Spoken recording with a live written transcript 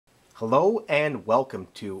Hello and welcome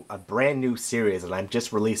to a brand new series that I'm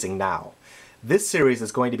just releasing now. This series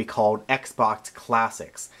is going to be called Xbox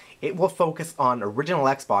Classics. It will focus on original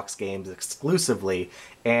Xbox games exclusively,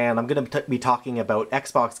 and I'm going to be talking about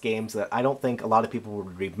Xbox games that I don't think a lot of people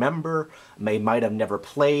would remember, might have never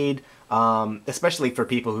played, especially for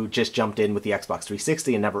people who just jumped in with the Xbox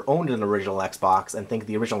 360 and never owned an original Xbox and think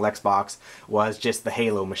the original Xbox was just the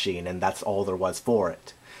Halo machine and that's all there was for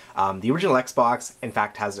it. The original Xbox, in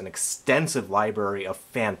fact, has an extensive library of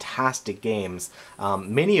fantastic games,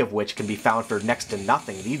 many of which can be found for next to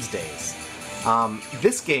nothing these days.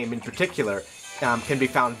 This game in particular can be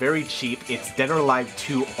found very cheap. It's Dead or Alive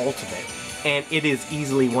 2 Ultimate, and it is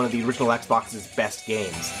easily one of the original Xbox's best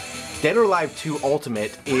games. Dead or Alive 2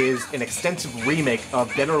 Ultimate is an extensive remake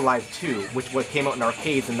of Dead or Alive 2, which came out in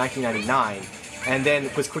arcades in 1999, and then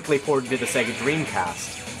was quickly ported to the Sega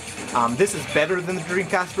Dreamcast. This is better than the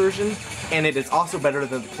Dreamcast version, and it is also better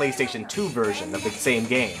than the PlayStation 2 version of the same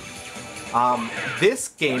game. This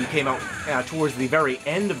game came out towards the very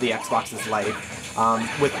end of the Xbox's life,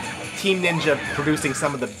 with Team Ninja producing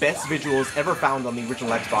some of the best visuals ever found on the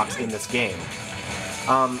original Xbox in this game.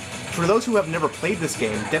 For those who have never played this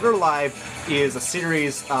game, Dead or Alive is a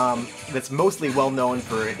series that's mostly well known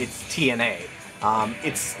for its TNA.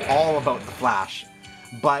 It's all about the Flash,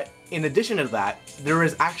 but in addition to that, there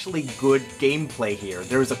is actually good gameplay here.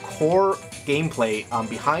 There is a core gameplay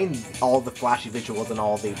behind all the flashy visuals and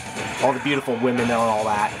all the beautiful women and all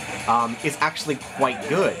that. Is actually quite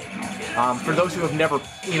good. For those who have never,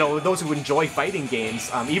 those who enjoy fighting games,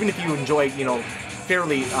 even if you enjoy,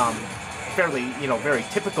 fairly, very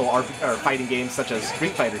typical fighting games such as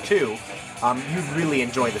Street Fighter 2, you'd really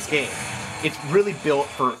enjoy this game. It's really built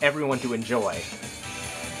for everyone to enjoy.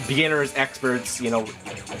 Beginners, experts,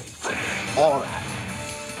 all of that.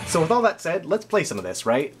 So with all that said, let's play some of this,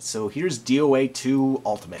 right? So here's DOA 2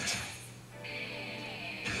 Ultimate.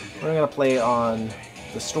 We're gonna play on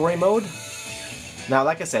the story mode. Now,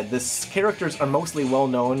 like I said, these characters are mostly well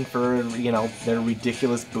known for, their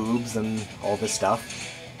ridiculous boobs and all this stuff.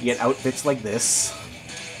 You get outfits like this.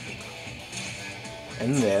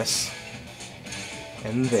 And this.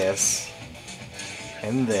 And this.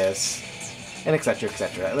 And this. And etc,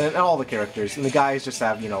 etc. And all the characters. And the guys just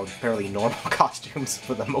have, fairly normal costumes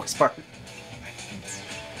for the most part.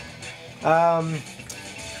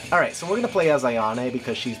 Alright, so we're gonna play as Ayane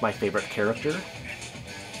because she's my favorite character.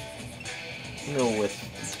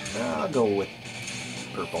 I'll go with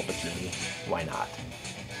purple bikini. Why not?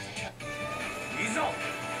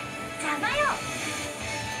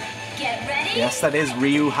 Get ready. Yes, that is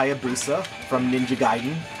Ryu Hayabusa from Ninja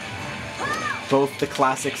Gaiden. Both the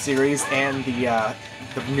classic series and the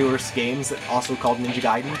newer games, also called Ninja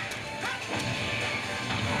Gaiden.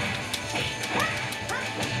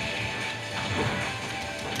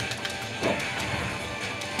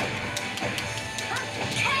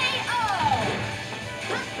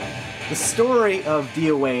 The story of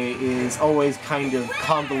DOA is always kind of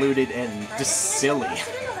convoluted and just silly.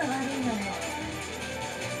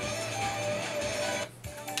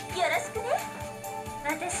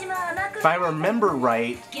 If I remember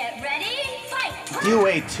right, Get ready, fight.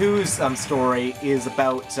 DOA 2's story is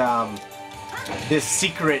about this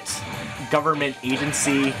secret government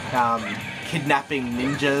agency kidnapping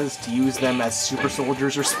ninjas to use them as super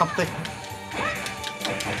soldiers or something.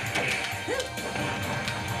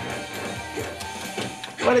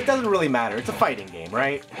 But it doesn't really matter, it's a fighting game,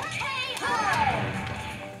 right?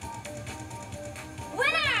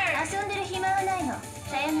 Winner!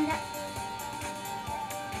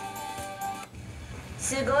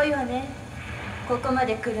 すごいわね。ここま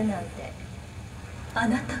で来るなんて。あ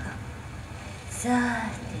なたが。さーて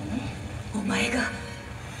ね。お前が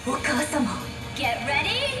お母様。Get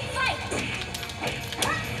ready, fight!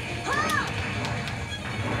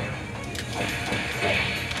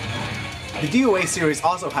 The DOA series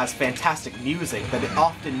also has fantastic music that it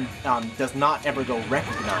often does not ever go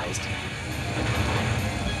recognized.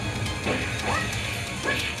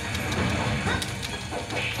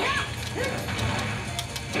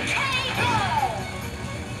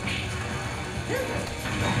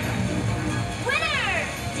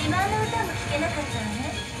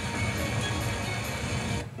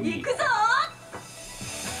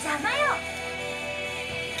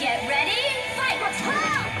 Get ready, fight!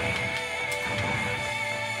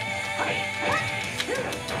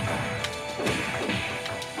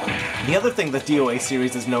 The other thing the DOA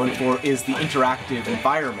series is known for is the interactive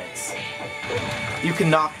environments. You can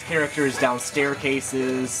knock characters down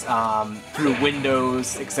staircases, through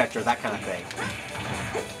windows, etc., that kind of thing.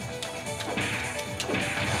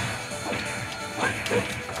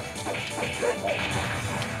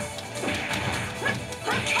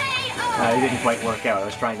 It didn't quite work out. I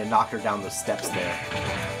was trying to knock her down those steps there.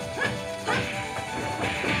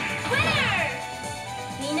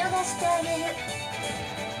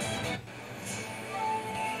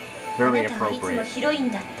 Very appropriate.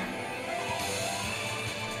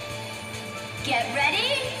 Get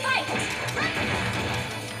ready, fight!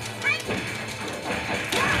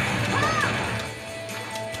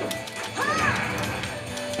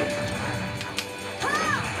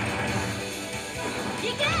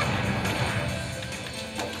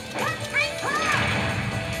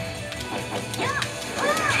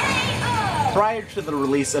 Prior to the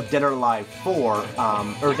release of Dead or Alive 4,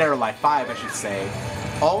 or Dead or Alive 5 I should say,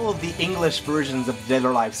 all of the English versions of the Dead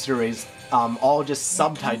or Alive series all just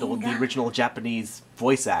subtitled the original Japanese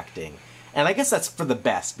voice acting. And I guess that's for the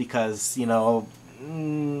best because, you know,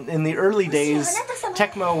 in the early days,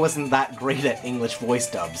 Tecmo wasn't that great at English voice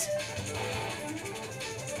dubs.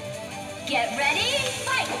 Get ready,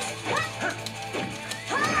 fight!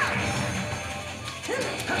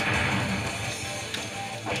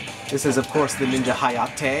 This is, of course, the Ninja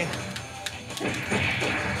Hayate.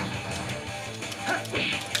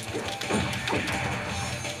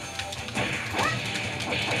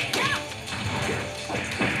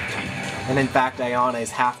 And in fact, Ayana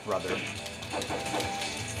is half-brother.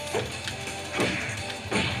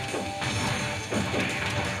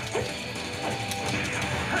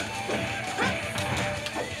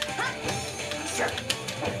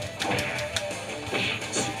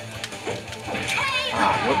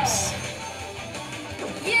 Whoops.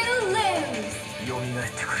 You lose.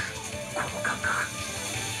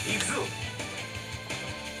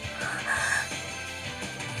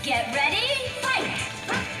 Get ready, fight.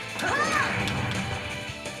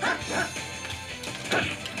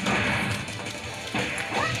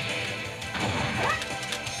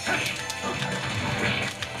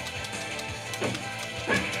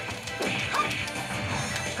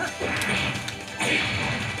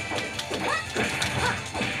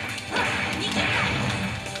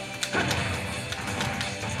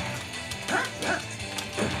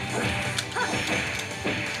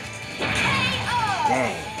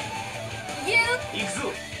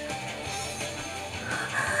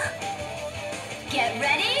 Get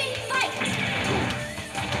ready, fight!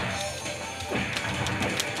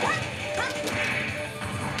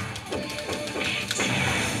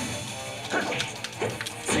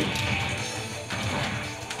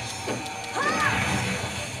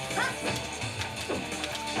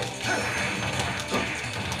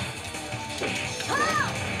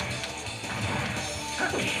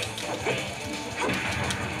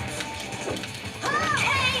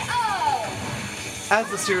 As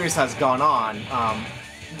the series has gone on,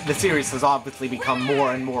 the series has obviously become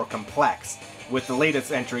more and more complex, with the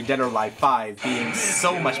latest entry, Dead or Alive 5, being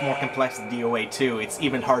so much more complex than DOA 2, it's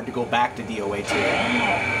even hard to go back to DOA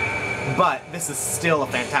 2. But this is still a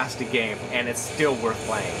fantastic game, and it's still worth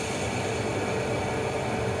playing.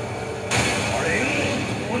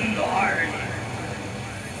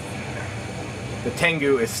 The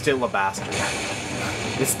Tengu is still a bastard.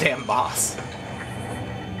 This damn boss.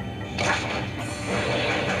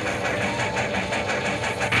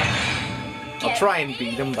 I'll try and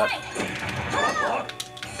beat him, but...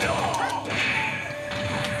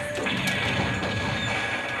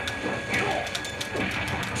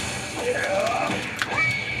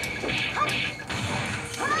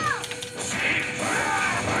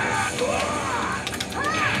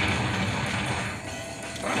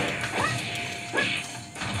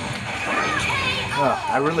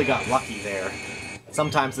 I really got lucky there.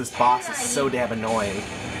 Sometimes this boss is so damn annoying.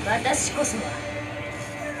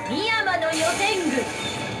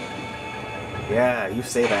 Yeah, you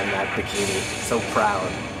say that in that bikini. So proud.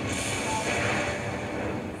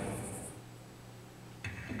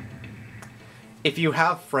 If you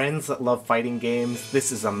have friends that love fighting games,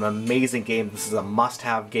 this is an amazing game. This is a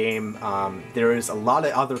must-have game. There is a lot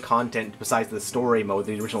of other content besides the story mode,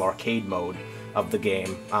 the original arcade mode of the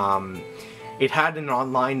game. It had an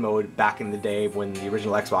online mode back in the day when the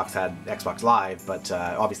original Xbox had Xbox Live, but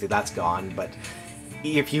obviously that's gone. But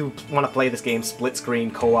if you want to play this game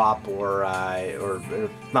split-screen co-op, or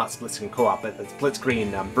not split-screen co-op, but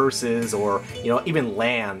split-screen versus, or even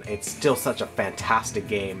LAN, it's still such a fantastic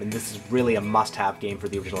game, and this is really a must-have game for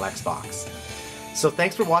the original Xbox. So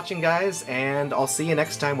thanks for watching, guys, and I'll see you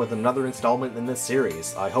next time with another installment in this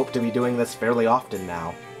series. I hope to be doing this fairly often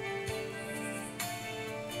now.